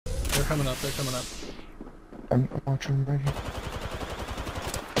They're coming up, they're coming up. I'm watching them right here.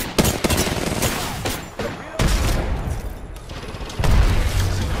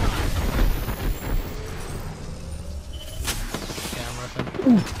 Yeah, I'm rushing.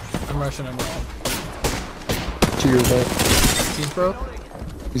 I'm rushing, I'm rushing. To your right. He's broke.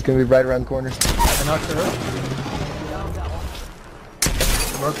 He's gonna be right around the corner. I knocked her up.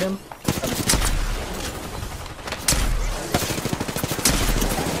 Broke him.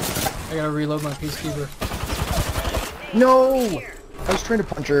 I gotta reload my peacekeeper. No! I was trying to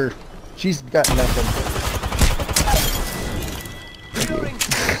punch her. She's got nothing.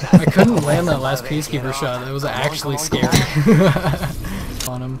 I couldn't land that last peacekeeper shot. It was actually scary.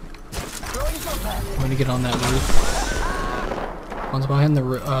 On him. I'm gonna get on that roof. One's behind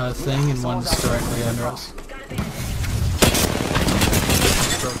the thing and one's directly under us.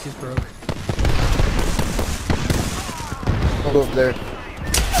 He's broke. Hold over there.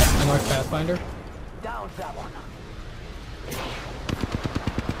 I knocked Pathfinder. Down that one.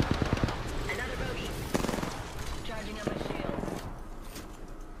 Another bogey. Charging up my shields.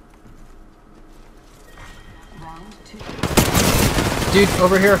 Round 2. Dude,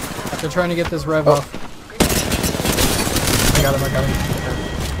 over here. They're trying to get this rev off. I got him.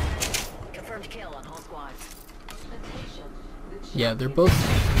 Confirmed kill on whole squad. Yeah, they're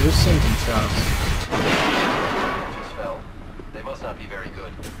sinking shots. They must not be very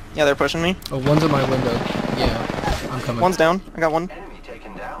good. Yeah, they're pushing me. Oh, one's in my window. Yeah, I'm coming. One's down. I got one. Enemy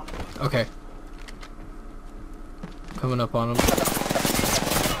taken down. Okay. Coming up on him. Trying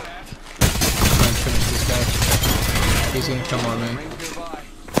to finish this guy. He's gonna come on me.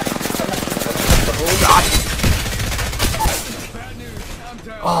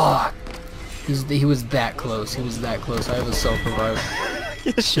 Oh, he was that close. He was that close. I have a self-revive.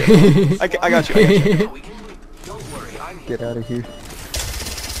 Yeah, shit. I got you. Get out of here.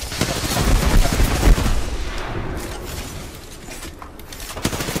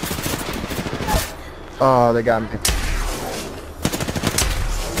 Oh, they got me.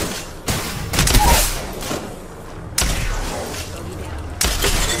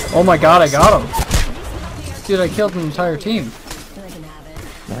 Oh my god, I got him! Dude, I killed an entire team.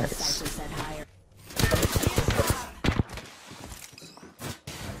 Nice.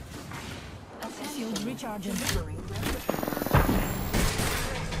 Recharging.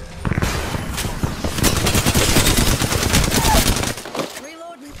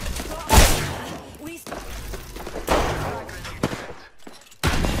 Reloading.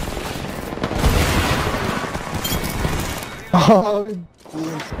 Oh,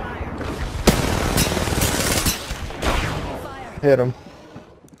 hit him.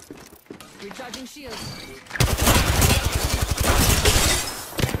 Recharging shields.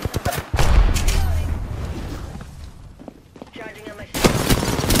 Charging on my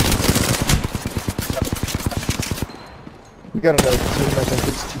We got another team. I think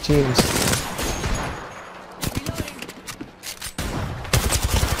it's 2 teams.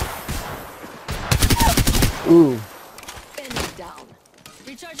 Ooh. Enemy down.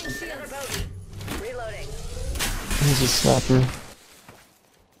 Recharging shields. Reloading. He's a sniper.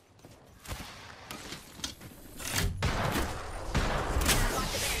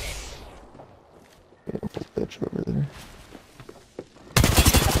 Yeah, little bitch over there.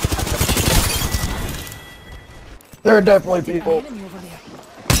 There are definitely people. Enemy over there.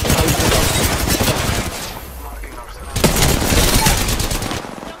 Enemy there.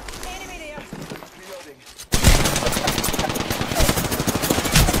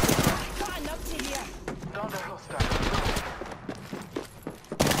 Caught up to here.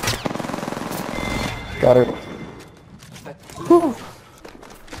 Got her. Whew.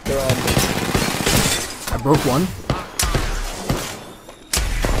 They're on. I broke one.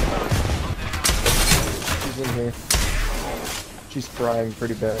 She's in here. She's crying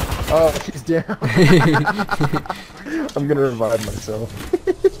pretty bad. Oh, she's down. I'm gonna revive myself.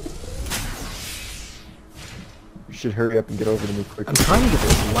 You should hurry up and get over to me quickly. I'm trying to get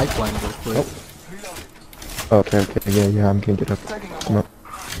this lifeline real quick. Oh. Okay, yeah, I'm gonna get up. Come up.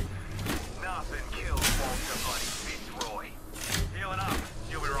 Nothing kills Walter like Fitzroy. Healing up.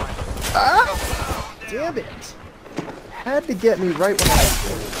 You'll be right. Ah! Damn it! Had to get me right when I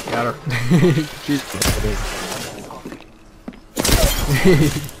Got her. She's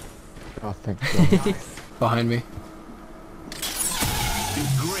oh, thank God. Behind me.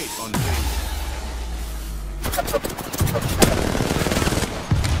 Great on me.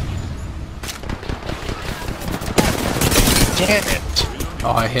 Damn it!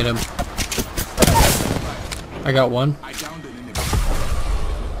 Oh, I hit him. I got one.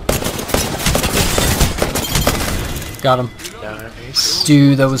 Got him. Nice. Nice.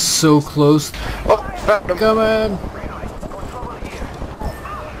 Dude, that was so close. Oh, found him. Come on.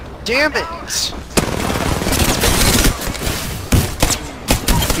 Damn it!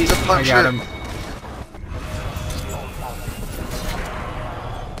 He's a I puncher. got him.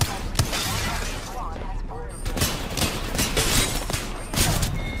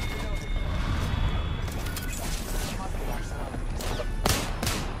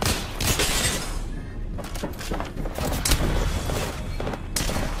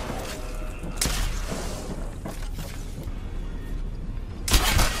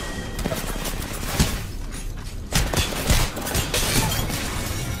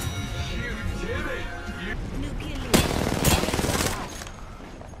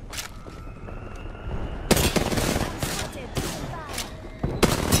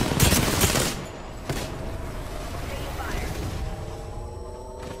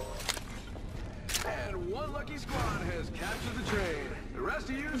 And one lucky squad has captured the train. The rest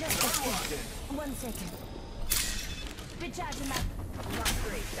of you start walking. 1 second. Recharging my. Block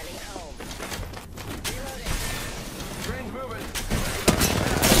 3, sending home. Reloading. Train's moving.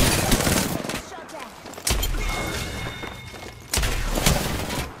 Shot down.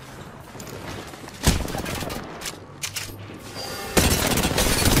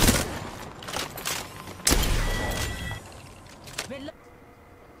 Reload.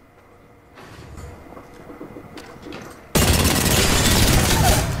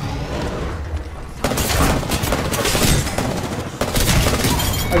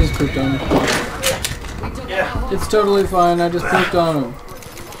 I just pooped on him. Yeah. It's totally fine. I just pooped on them.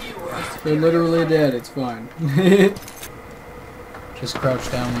 They're literally dead. It's fine. Just crouch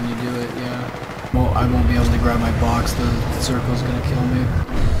down when you do it. Yeah. Well, I won't be able to grab my box. The circle's gonna kill me.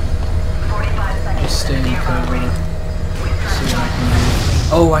 45 seconds. Just stay in cover. See what I can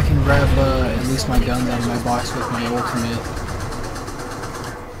do. Oh, I can grab at least my guns out of my box with my ultimate.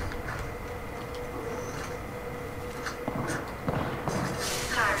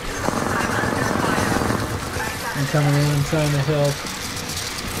 I'm coming in, trying to help.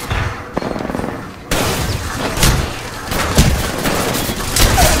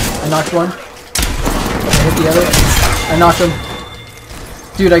 I knocked one. I hit the other. I knocked him.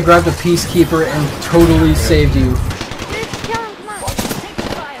 Dude, I grabbed a peacekeeper and totally saved you.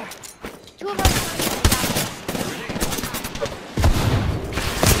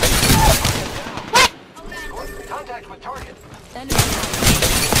 Contact with target.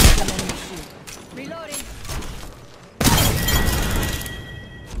 Reloading.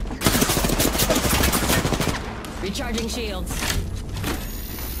 Recharging shields.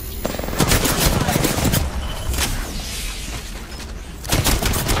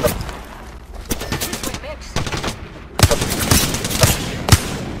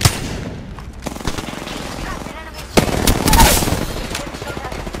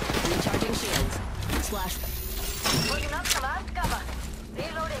 Recharging shields. Slash. Putting up some armed cover.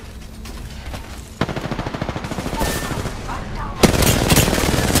 Reloading.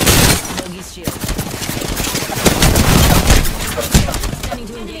 Bogey's shield. Standing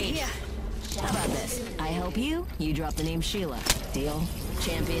to engage. How about this? I help you, you drop the name Sheila. Deal?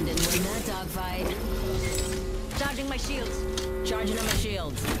 Champion didn't win that dogfight. Charging my shields. Charging on my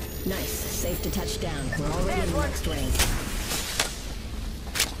shields. Nice. Safe to touch down. We're already in the next ring.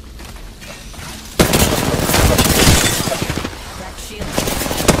 Cracked shield.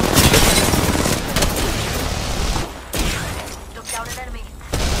 Took down an enemy.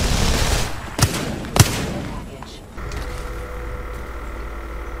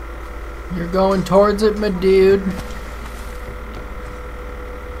 You're going towards it, my dude.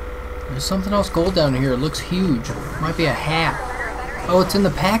 There's something else gold down here. It looks huge. Might be a hat. Oh, it's in the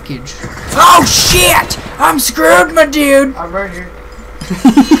package. Oh, shit! I'm screwed, my dude! I'm right here.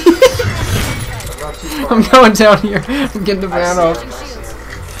 I'm going down here. I'm getting the van off.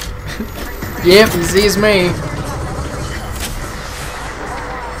 Yep, he sees me.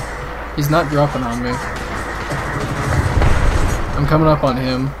 He's not dropping on me. I'm coming up on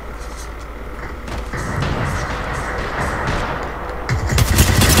him.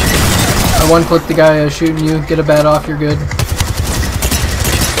 I one-click the guy shooting you. Get a bat off, you're good.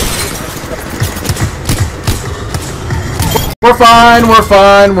 We're fine, we're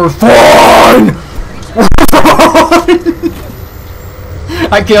fine, we're fine! We're fine!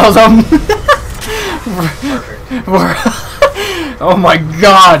 I killed him! Oh my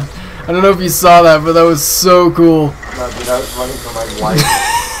god! I don't know if you saw that, but that was so cool. No, dude, I was running for my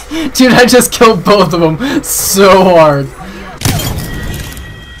life. Dude, I just killed both of them so hard.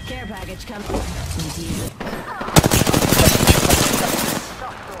 Care package coming.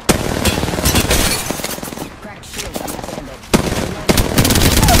 Cracked shield. Bandit.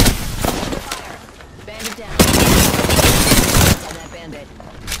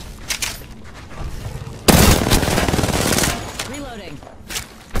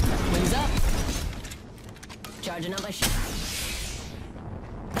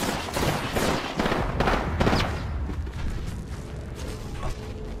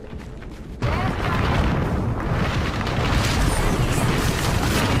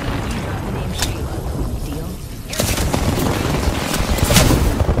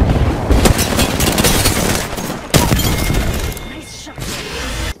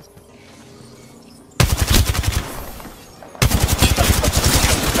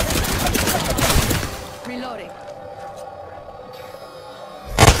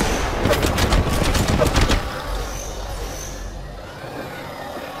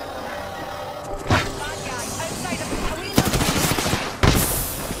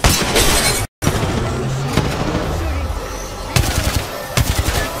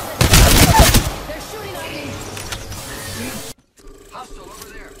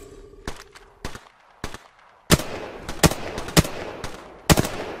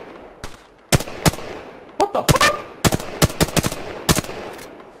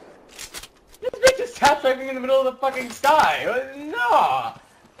 tap strafing in the middle of the fucking sky. No,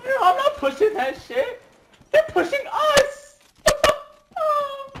 I'm not pushing that shit. They're pushing us.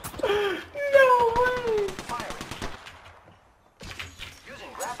 No way.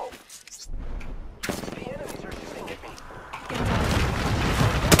 Using grapple. The enemies are shooting at me.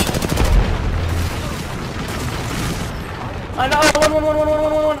 I know.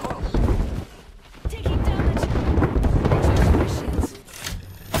 One. Taking damage. Recharging my shields.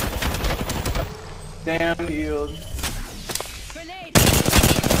 Damn healed. Grenade.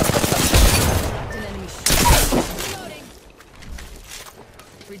 An enemy shield. Reloading.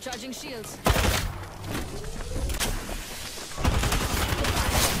 Recharging shields.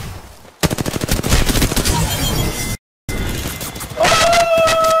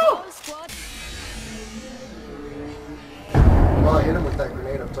 Oh! Squad. Oh, I hit him with that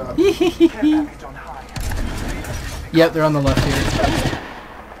grenade up top. Package on high. Yep, they're on the left here.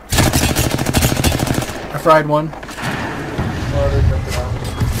 I fried one. Oh, they jumped it out.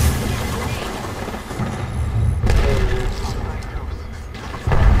 There it is.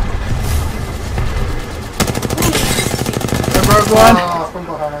 I broke one. Ah, from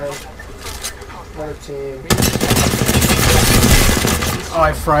behind. Another team. Oh,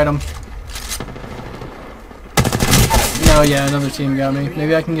 I fried him. No, yeah, another team got me.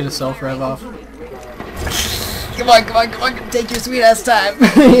 Maybe I can get a self-rev off. Come on, take your sweet ass time.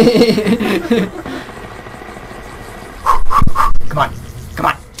 Come on.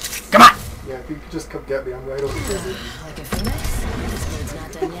 Yeah, if you could just come get me, I'm right over here. Like a phoenix. This bird's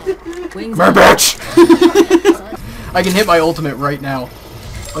not done yet. Wings. Come here, bitch! I can hit my ultimate right now.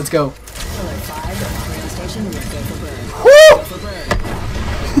 Let's go. Pillar 5. Train station. Let's go for bird. Woo! Go for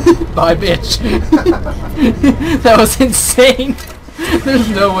bird. Bye, bitch. That was insane. There's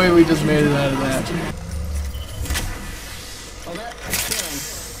no way we just made it out of that. Hold up.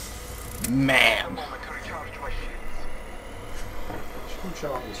 Healing. Man. Moment to recharge my shields. Shoot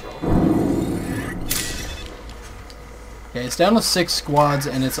shot on this roll. Yeah, it's down to 6 squads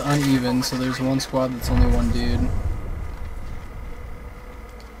and it's uneven, so there's one squad that's only one dude.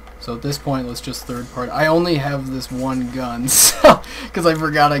 So at this point, let's just third party. I only have this one gun, so because I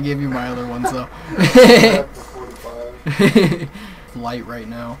forgot I gave you my other one, so. I have the 45. Light right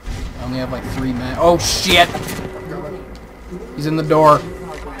now. I only have like 3 men. Oh shit! Coming. He's in the door.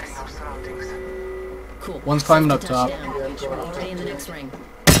 Cool. One's climbing up top. Touchdown. We're already in the next ring.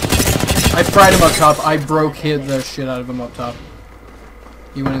 I fried him up top. I hit the shit out of him up top.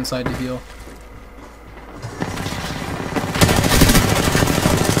 He went inside to heal.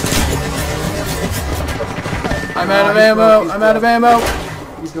 I'm out of ammo.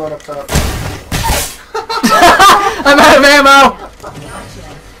 He's going up top. I'm out of ammo.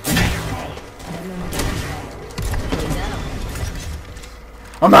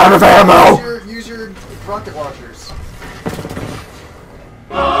 I'm out of ammo. Use your rocket launchers.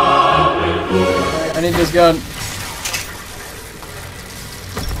 I need this gun.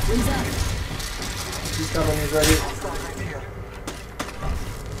 Wings up. He's coming, he's ready.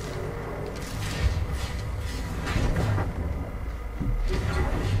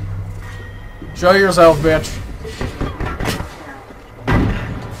 Show yourself, bitch.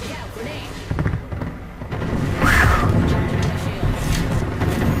 Yeah, grenade.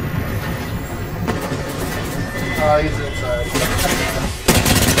 He's inside.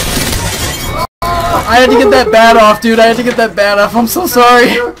 I had to get that bat off, dude. I had to get that bat off. I'm so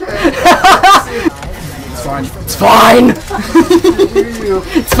sorry. Okay. It's fine. It's fine.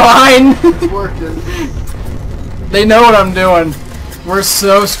 It's fine. It's working. They know what I'm doing. We're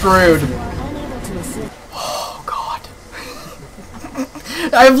so screwed. Oh, God.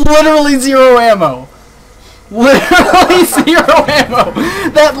 I have literally 0 ammo. Literally 0 ammo.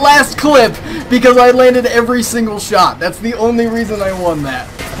 That last clip, because I landed every single shot. That's the only reason I won that.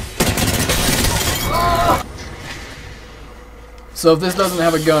 So if this doesn't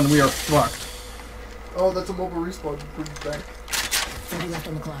have a gun, we are fucked. Oh, that's a mobile respawn. Bring it back. 30 left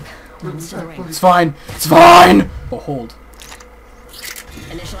on the clock. One's still ring. It's fine. It's fine. Oh, hold.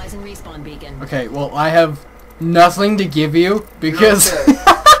 Initializing respawn beacon. Okay, well, I have nothing to give you because Okay.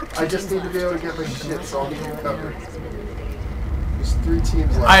 I just need to be able to get my shit so I'll be covered. There's 3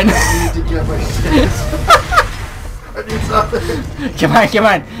 teams left. I know. I need to get my shit. I need something. Come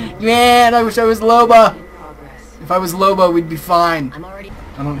on. Man, I wish I was Loba. If I was Loba, we'd be fine. I'm already.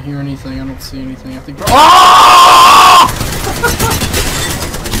 I don't hear anything. I don't see anything. I think. Oh!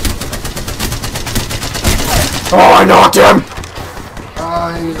 Oh, I knocked him.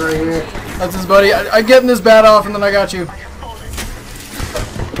 Ah, he's right here. That's his buddy. I'm getting this bat off, and then I got you.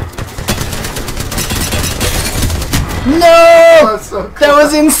 No! That's so cool. That was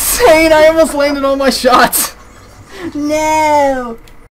was insane! I almost landed all my shots! No!